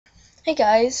Hey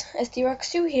guys,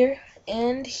 SDRox2 here,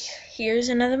 and here's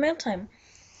another mail time.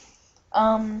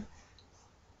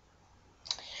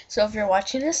 So if you're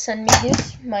watching this, send me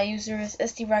gifts. My user is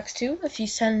SDRox2. If you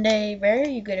send a rare,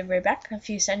 you get a rare back. If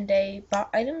you send a bot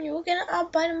item, you will get a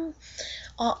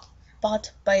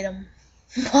bot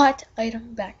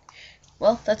item back.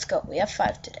 Well, let's go. We have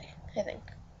 5 today, I think.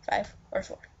 5 or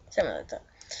 4, something like that.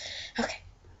 Okay.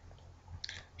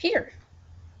 Here.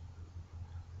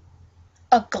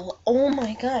 A glove. Oh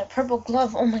my god, a purple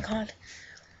glove. Oh my god.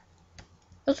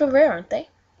 Those are rare, aren't they?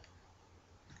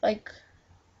 Like,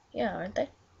 yeah, aren't they?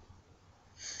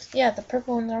 Yeah, the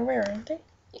purple ones are rare, aren't they?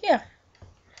 Yeah.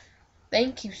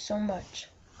 Thank you so much.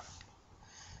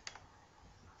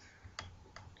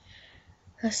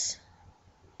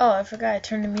 Oh, I forgot I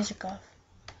turned the music off.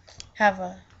 Have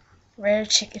a rare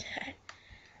chicken hat.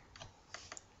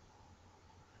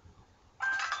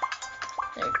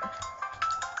 There you go.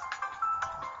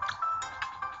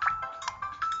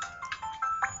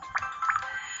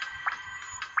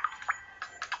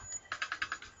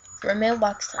 For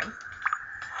mailbox time.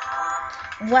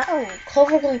 Wow,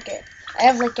 clover blanket. I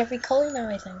have like every color now,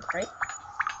 I think, right?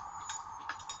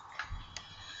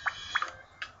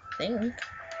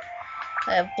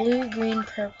 I have blue, green,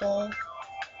 purple,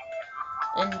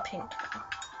 and pink.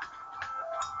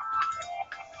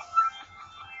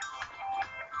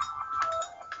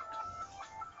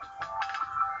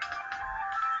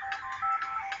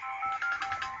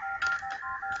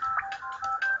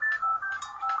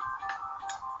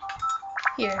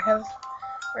 Here, have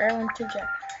rare winter jacket.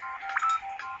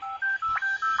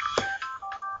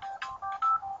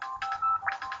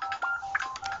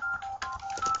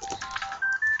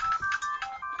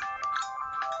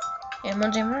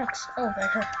 And Jam-Rocks. Oh, by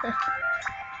her.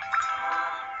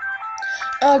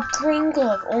 A green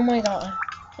glove. Oh my god.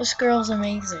 This girl's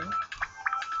amazing.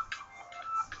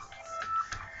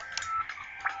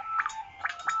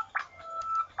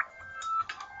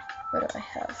 What do I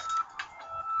have?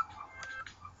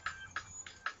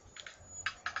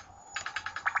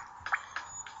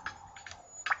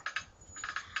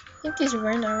 I think these are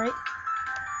rare now, right?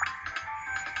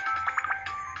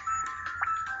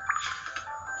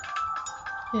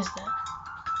 Who's that?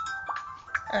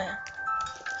 Oh yeah.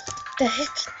 The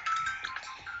heck?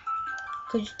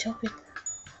 Could you tell me?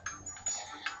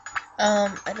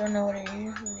 I don't know what her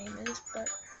name is, but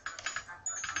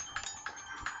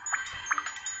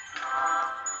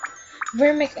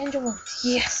Rare McAngel ones.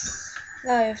 Yes!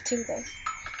 Now I have 2 of those.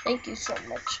 Thank you so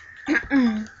much.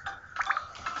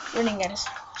 Running out of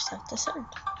stuff to send.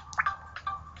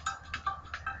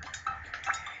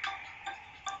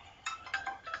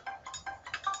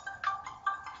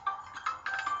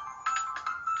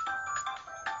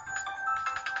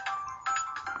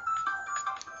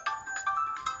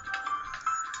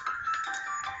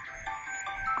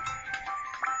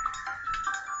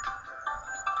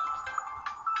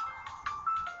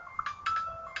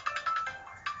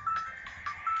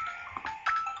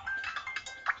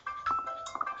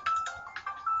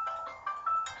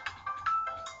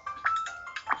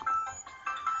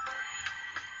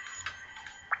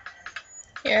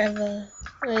 Here I have a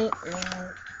wait no.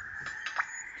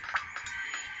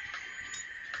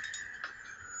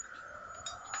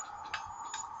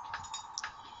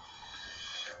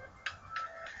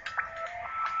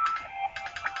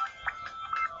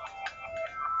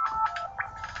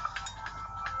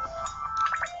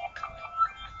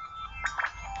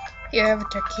 Here I have a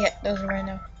turkey hat. Those are right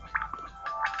now.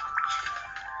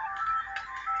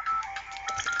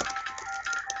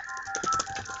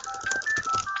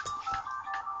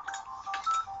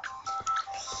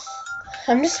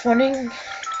 I'm just wondering.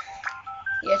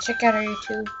 Yeah, check out our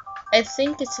YouTube. I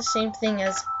think it's the same thing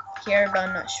as here, but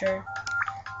I'm not sure.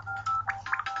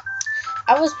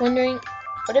 I was wondering,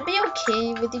 would it be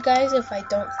okay with you guys if I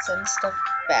don't send stuff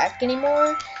back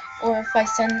anymore? Or if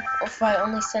I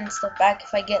only send stuff back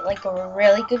if I get like a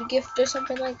really good gift or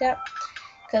something like that?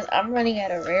 Because I'm running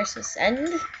out of rares to send.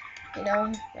 You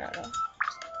know, I don't know.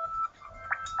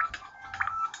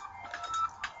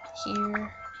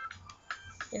 Here.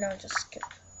 You know, just get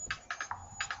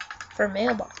for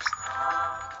mailbox.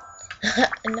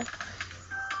 No.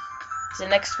 Is the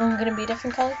next one gonna be a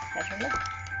different color? I don't know.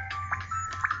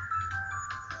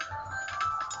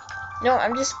 No,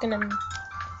 I'm just gonna.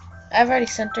 I've already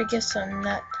sent her gifts, so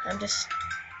I'm just.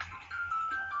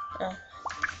 Oh,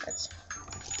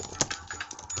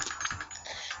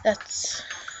 that's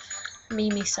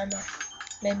Mimi Summer.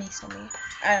 Mimi Summer.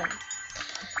 I don't know.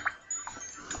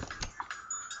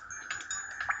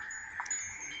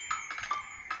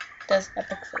 Does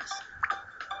epic face.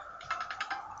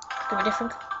 Do a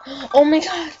different. Oh my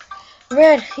god!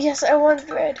 Red. Yes, I want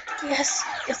red. Yes.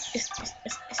 Yes, yes, yes,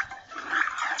 yes, yes.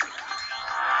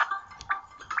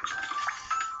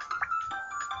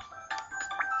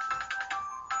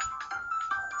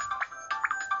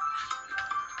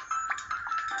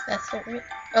 That's it, right?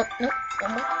 Oh, no.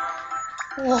 One more.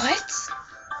 What?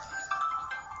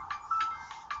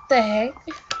 The heck?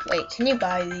 Wait, can you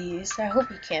buy these? I hope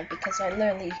you can't because I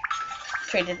literally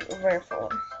traded a rare for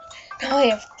one. Now I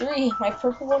have three. My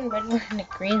purple one, red one, and a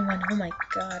green one. Oh my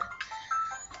god.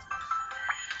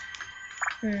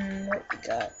 What we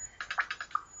got?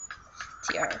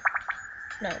 TR.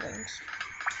 No wings.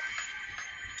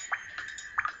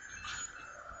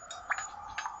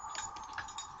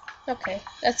 Okay,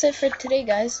 that's it for today,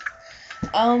 guys.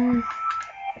 I'm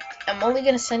only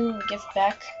gonna send gift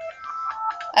back.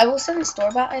 I will send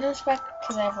store-bought items back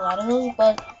because I have a lot of those,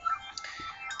 but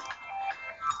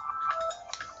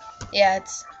yeah,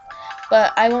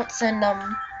 but I won't send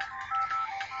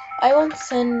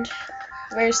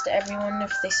rares to everyone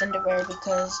if they send a rare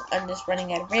because I'm just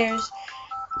running out of rares.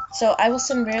 So I will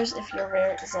send rares if your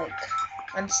rare is like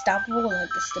unstoppable, like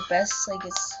it's the best, like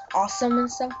it's awesome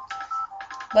and stuff.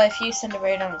 But if you send a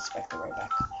rare, don't expect the rare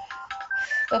back.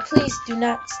 But please do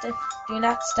not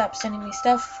stop sending me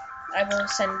stuff. I will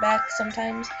send back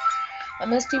sometimes. I'm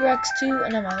SDRex2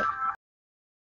 and I'm out.